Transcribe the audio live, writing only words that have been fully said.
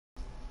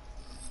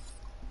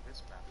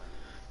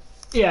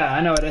Yeah,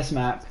 I know this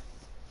map.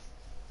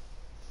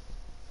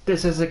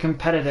 This is a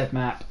competitive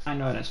map. I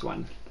know this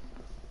one.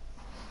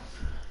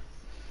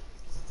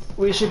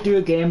 We should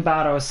do game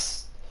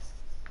battles.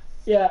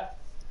 Yeah.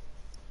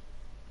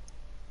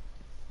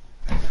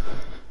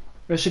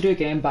 We should do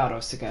game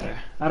battles together.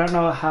 I don't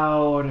know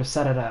how to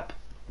set it up.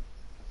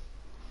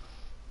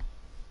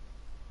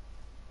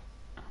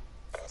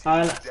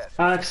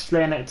 I'll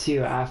explain it to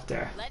you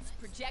after. Let's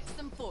project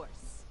some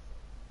force.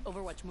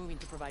 Overwatch moving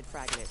to provide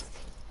fragments.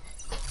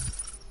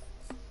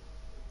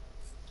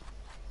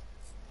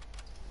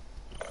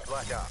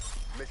 Black Ops.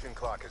 Mission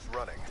clock is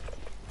running.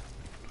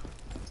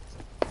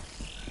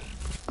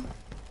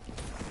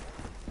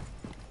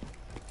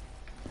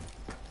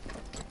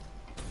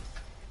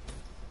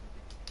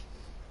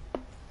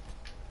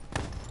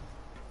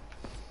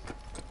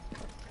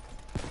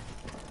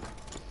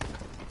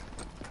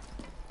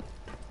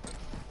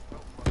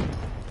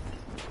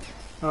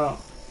 Oh.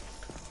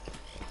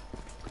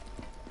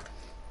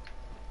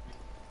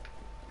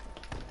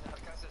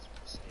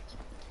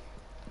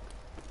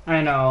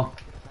 I know.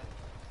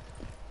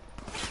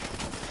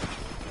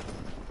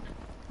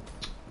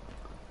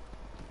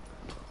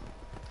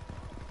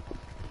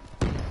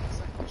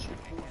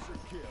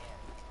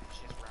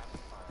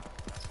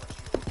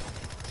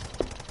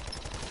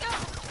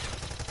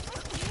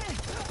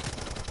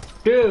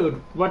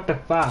 Dude, what the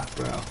fuck,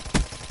 bro?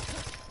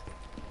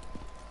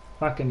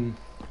 Fucking...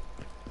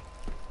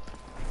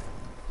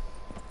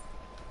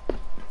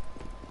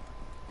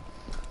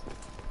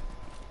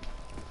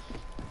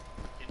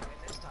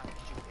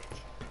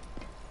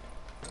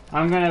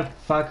 I'm gonna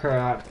fuck her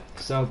up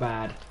so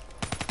bad.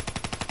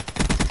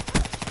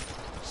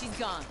 She's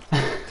gone.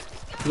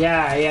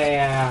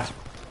 Yeah.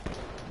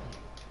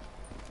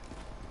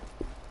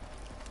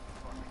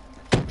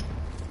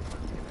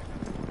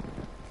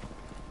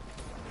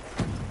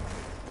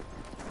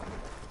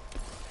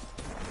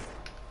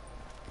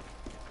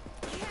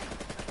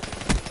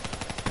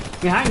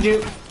 Behind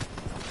you. She's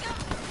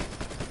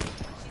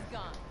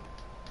gone.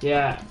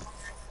 Yeah.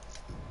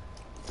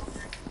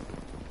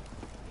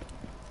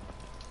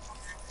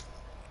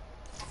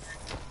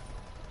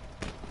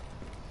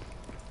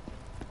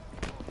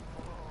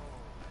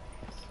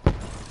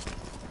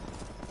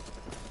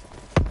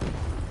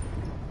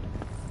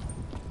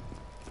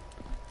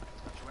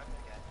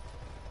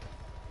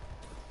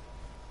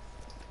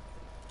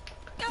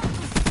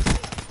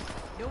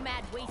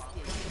 Nomad wasted.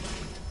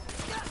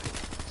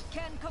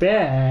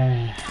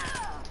 Bad.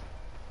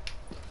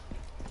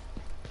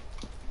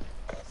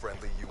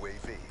 Friendly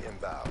UAV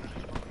inbound.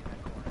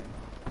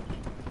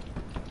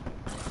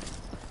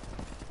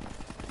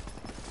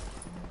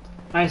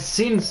 I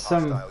seen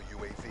some. Hostile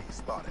UAV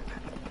spotted.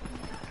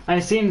 I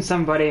seen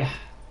somebody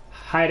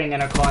hiding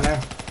in a corner.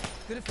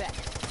 Good effect.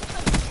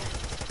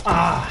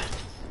 Ah.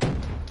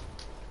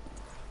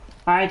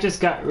 I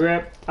just got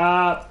ripped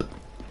up.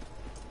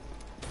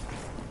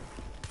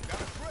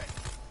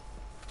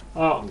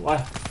 Oh,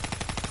 what?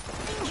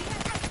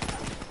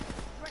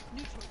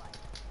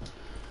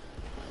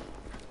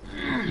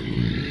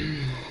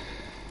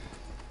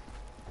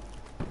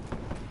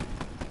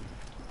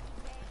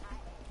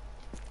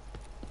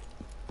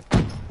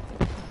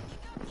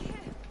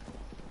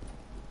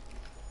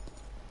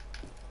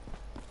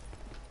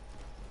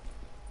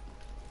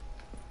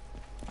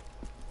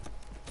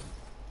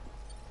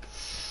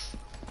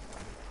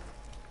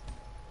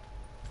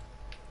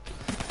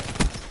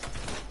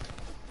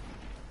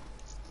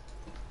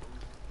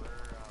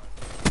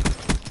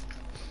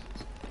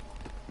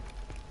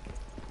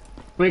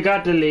 We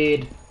got the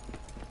lead.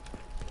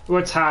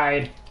 We're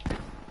tied.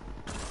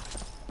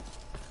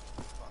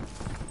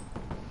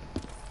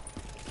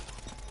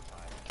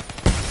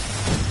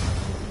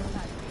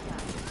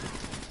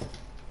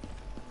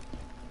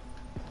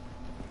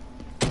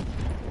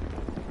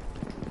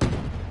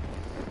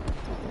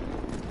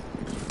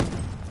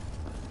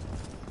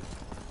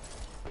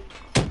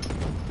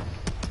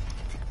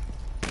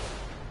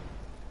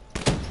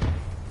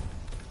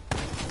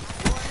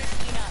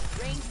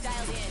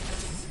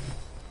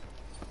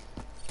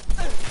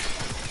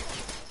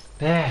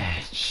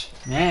 Bitch,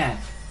 man.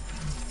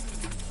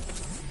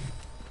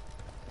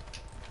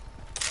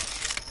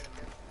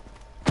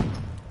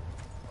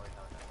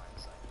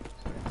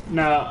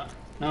 No,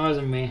 that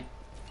wasn't me.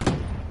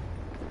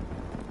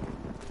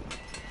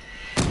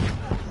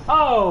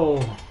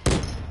 Oh!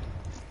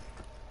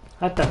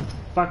 What the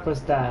fuck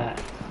was that?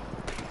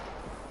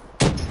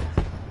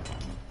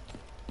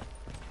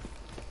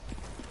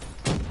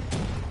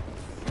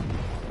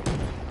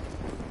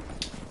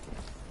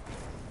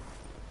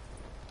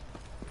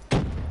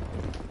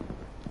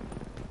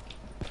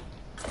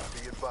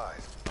 Be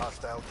advised.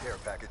 Hostile care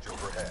package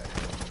overhead.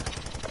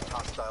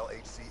 Hostile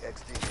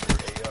HCXD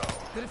for AO.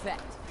 Good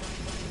effect.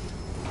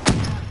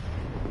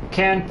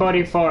 Can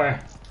 44.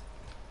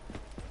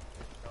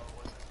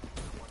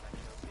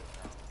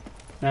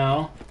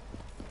 No.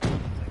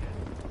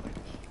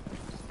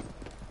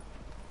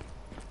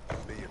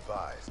 Be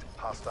advised.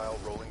 Hostile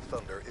rolling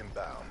thunder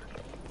inbound.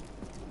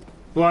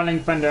 Rolling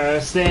thunder,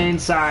 stay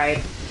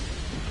inside.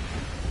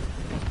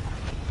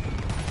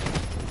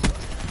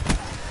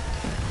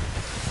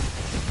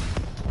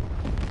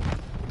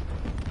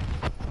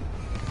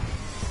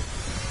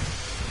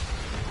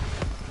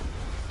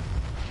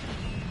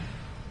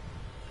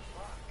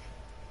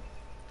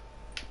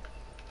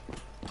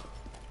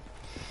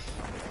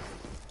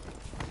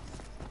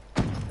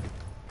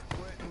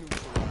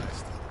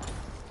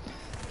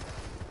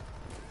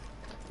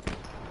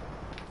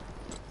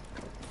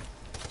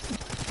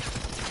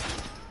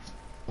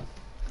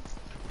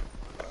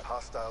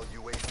 Hostile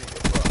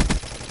UAV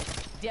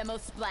above. Demo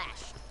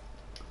splash.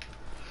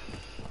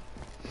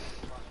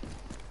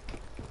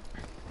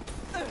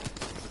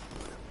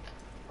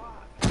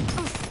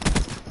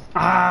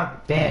 Ah,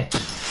 bitch.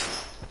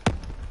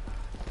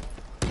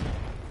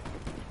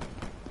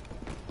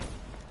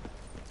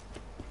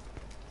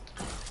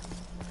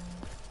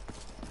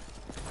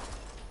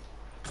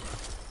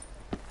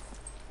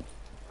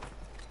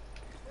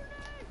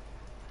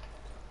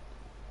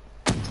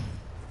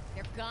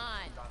 They're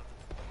gone.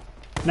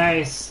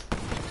 Nice.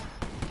 That's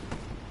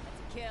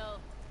a kill.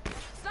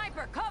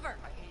 Sniper, cover!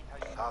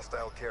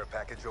 Hostile care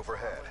package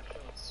overhead.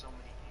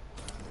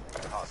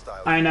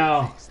 Hostile I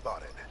know. UAV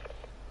spotted.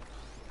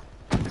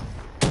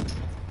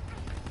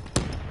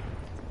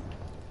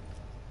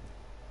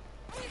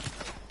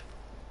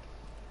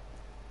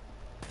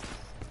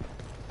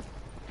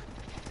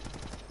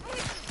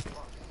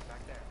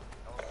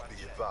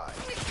 Be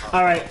advised.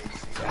 All right.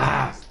 Hostile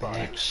Ah, HCXD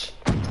spotted. bitch.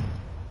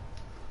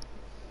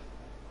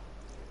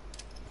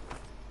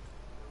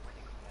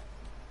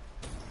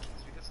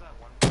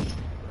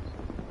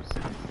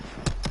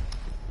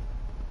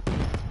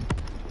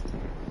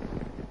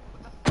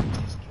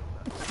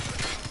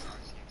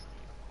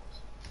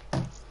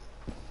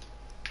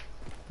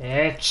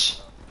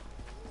 Bitch.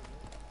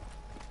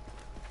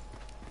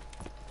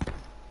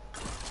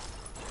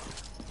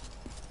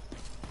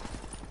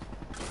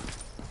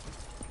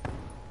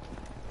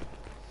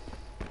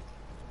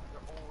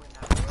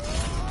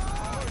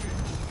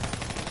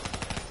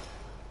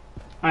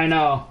 I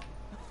know.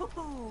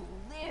 Ooh,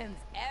 limbs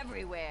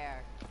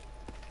everywhere.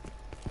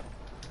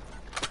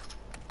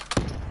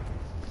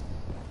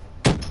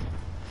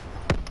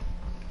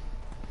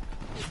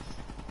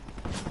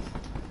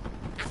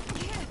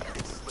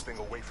 It's slipping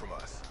away from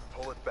us.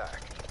 Pull it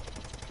back.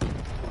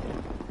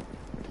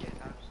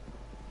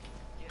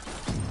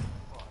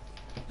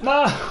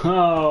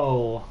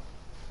 No.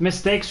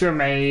 Mistakes were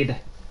made.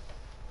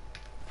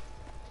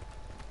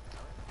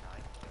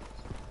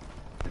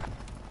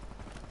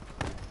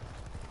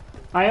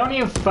 I only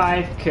have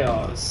 5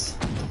 kills.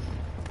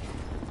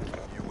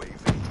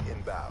 UAV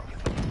inbound.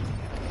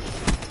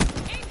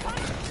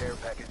 Care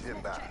package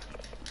inbound.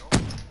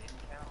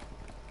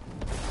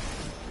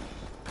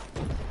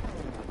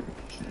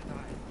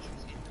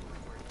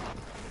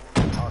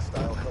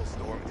 Hostile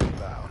Hellstorm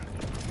inbound.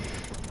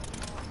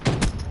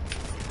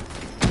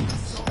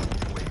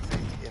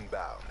 UAV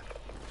inbound.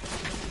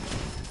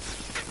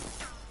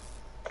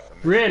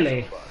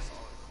 Really? Bust.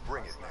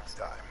 Bring it next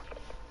time.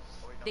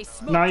 They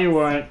smoked No, you us.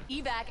 weren't.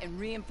 Evac and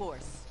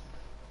reinforce.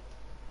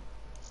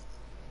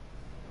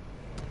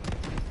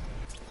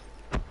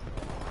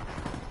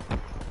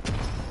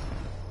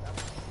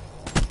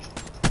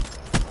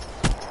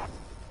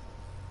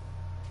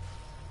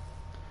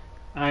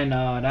 I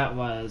know, that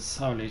was...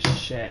 Holy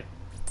shit.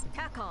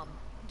 TACOM,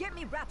 get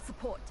me rap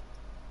support.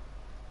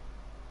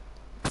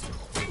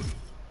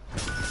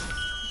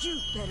 You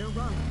better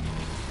run.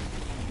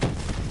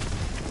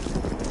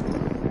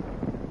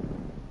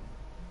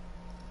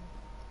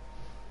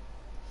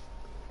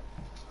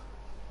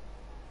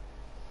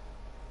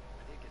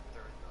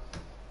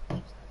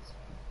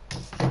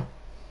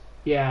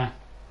 Yeah.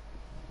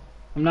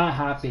 I'm not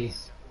happy.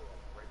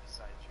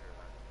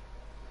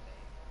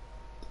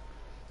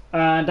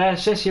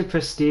 That's just your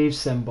prestige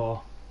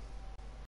symbol.